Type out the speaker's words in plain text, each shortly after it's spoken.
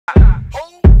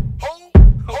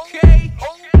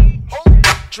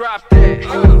Drop that.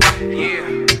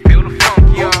 Yeah, feel the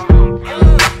funk, y'all.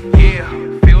 Yeah,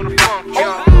 feel the funk,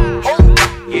 y'all.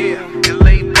 Yeah, you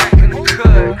lay back in the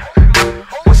cut.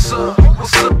 What's up?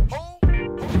 What's up?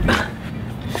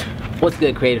 What's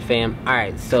good, creative fam?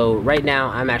 Alright, so right now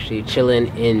I'm actually chilling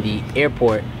in the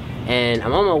airport and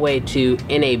I'm on my way to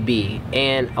NAB,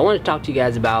 and I want to talk to you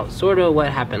guys about sort of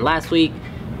what happened last week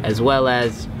as well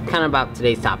as kind of about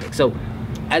today's topic. So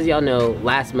as y'all know,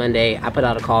 last Monday I put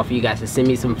out a call for you guys to send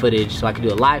me some footage so I could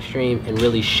do a live stream and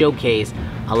really showcase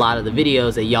a lot of the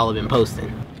videos that y'all have been posting.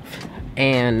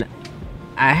 And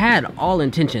I had all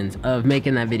intentions of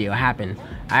making that video happen.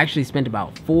 I actually spent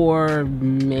about 4,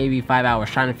 maybe 5 hours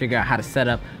trying to figure out how to set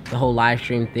up the whole live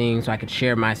stream thing so I could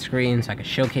share my screen, so I could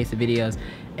showcase the videos.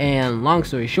 And long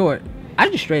story short, I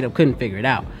just straight up couldn't figure it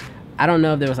out. I don't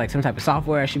know if there was like some type of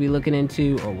software I should be looking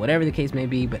into or whatever the case may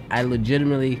be, but I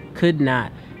legitimately could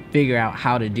not figure out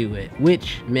how to do it,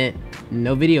 which meant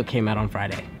no video came out on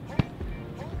Friday.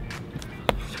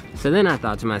 So then I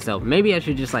thought to myself, maybe I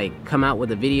should just like come out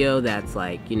with a video that's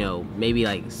like, you know, maybe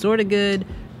like sort of good,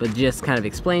 but just kind of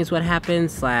explains what happened,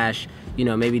 slash, you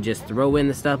know, maybe just throw in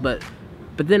the stuff. But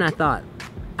then I thought,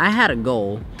 I had a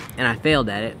goal and I failed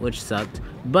at it, which sucked,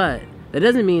 but that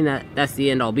doesn't mean that that's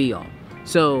the end all be all.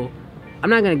 So I'm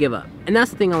not gonna give up. And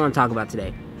that's the thing I wanna talk about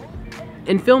today.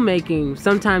 In filmmaking,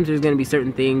 sometimes there's gonna be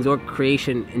certain things, or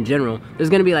creation in general,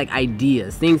 there's gonna be like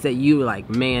ideas, things that you like,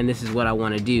 man, this is what I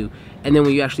wanna do. And then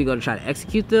when you actually go to try to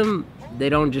execute them, they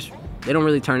don't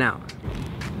really turn out.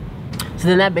 So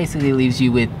then that basically leaves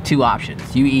you with two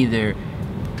options. You either,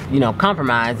 you know,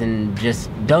 compromise and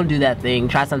just don't do that thing,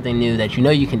 try something new that you know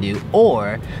you can do,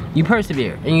 or you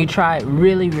persevere and you try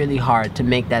really, really hard to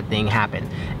make that thing happen.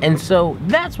 And so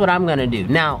that's what I'm gonna do.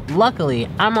 Now, luckily,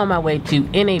 I'm on my way to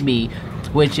NAB,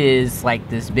 which is like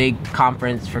this big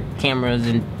conference for cameras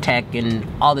and tech and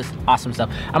all this awesome stuff.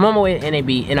 I'm on my way to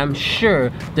NAB, and I'm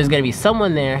sure there's gonna be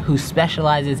someone there who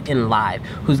specializes in live,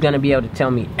 who's gonna be able to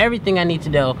tell me everything I need to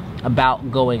know about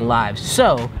going live.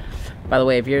 So, by the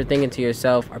way, if you're thinking to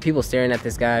yourself, are people staring at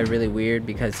this guy really weird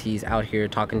because he's out here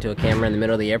talking to a camera in the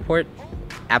middle of the airport?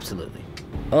 Absolutely.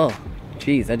 Oh,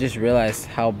 geez, I just realized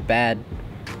how bad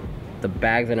the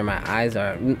bags under my eyes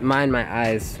are. Mind my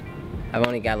eyes, I've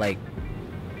only got like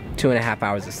 2.5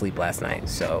 hours of sleep last night,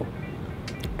 so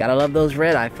gotta love those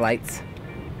red eye flights.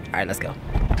 All right, let's go.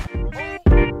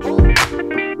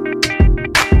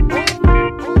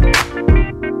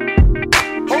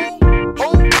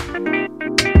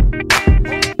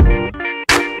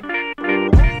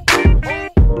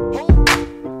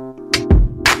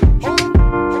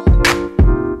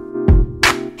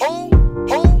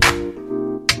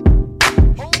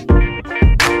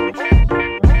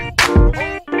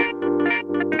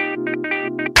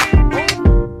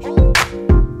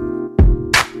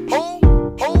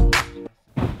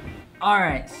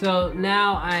 Alright, so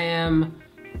now I am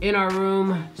in our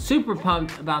room, super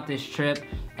pumped about this trip.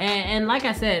 And like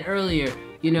I said earlier,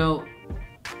 you know,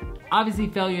 obviously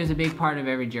failure is a big part of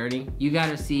every journey. You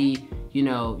gotta see, you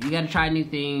know, you gotta try new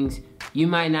things. You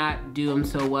might not do them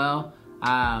so well.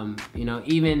 You know,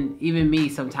 even me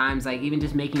sometimes, like even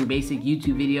just making basic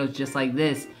YouTube videos just like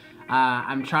this,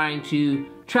 I'm trying to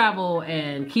travel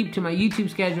and keep to my YouTube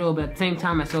schedule, but at the same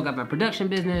time I still got my production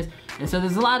business, and so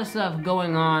there's a lot of stuff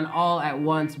going on all at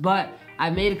once. But I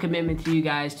made a commitment to you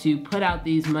guys to put out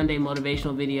these Monday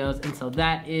motivational videos, and so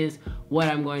that is what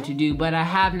I'm going to do. But I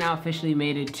have now officially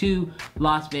made it to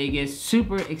Las Vegas.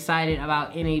 Super excited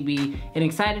about NAB and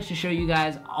excited to show you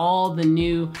guys all the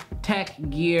new tech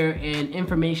gear and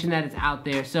information that is out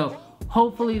there. So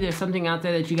hopefully there's something out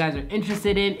there that you guys are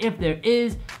interested in. If there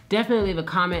is, definitely leave a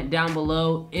comment down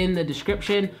below in the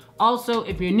description. Also,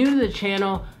 if you're new to the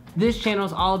channel, this channel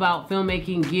is all about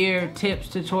filmmaking gear, tips,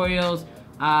 tutorials.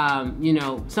 You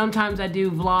know, sometimes I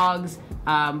do vlogs,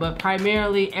 but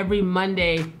primarily every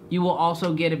Monday you will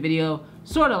also get a video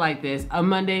sort of like this, a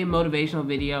Monday motivational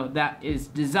video that is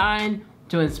designed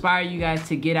to inspire you guys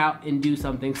to get out and do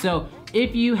something. So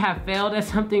if you have failed at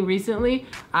something recently,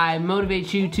 I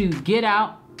motivate you to get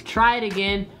out, try it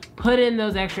again, put in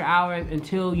those extra hours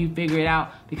until you figure it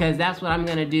out, because that's what I'm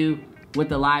gonna do with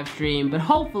the live stream, but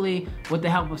hopefully with the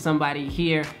help of somebody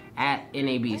here at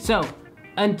NAB. So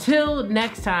until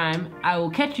next time, I will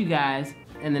catch you guys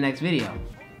in the next video.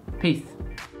 Peace.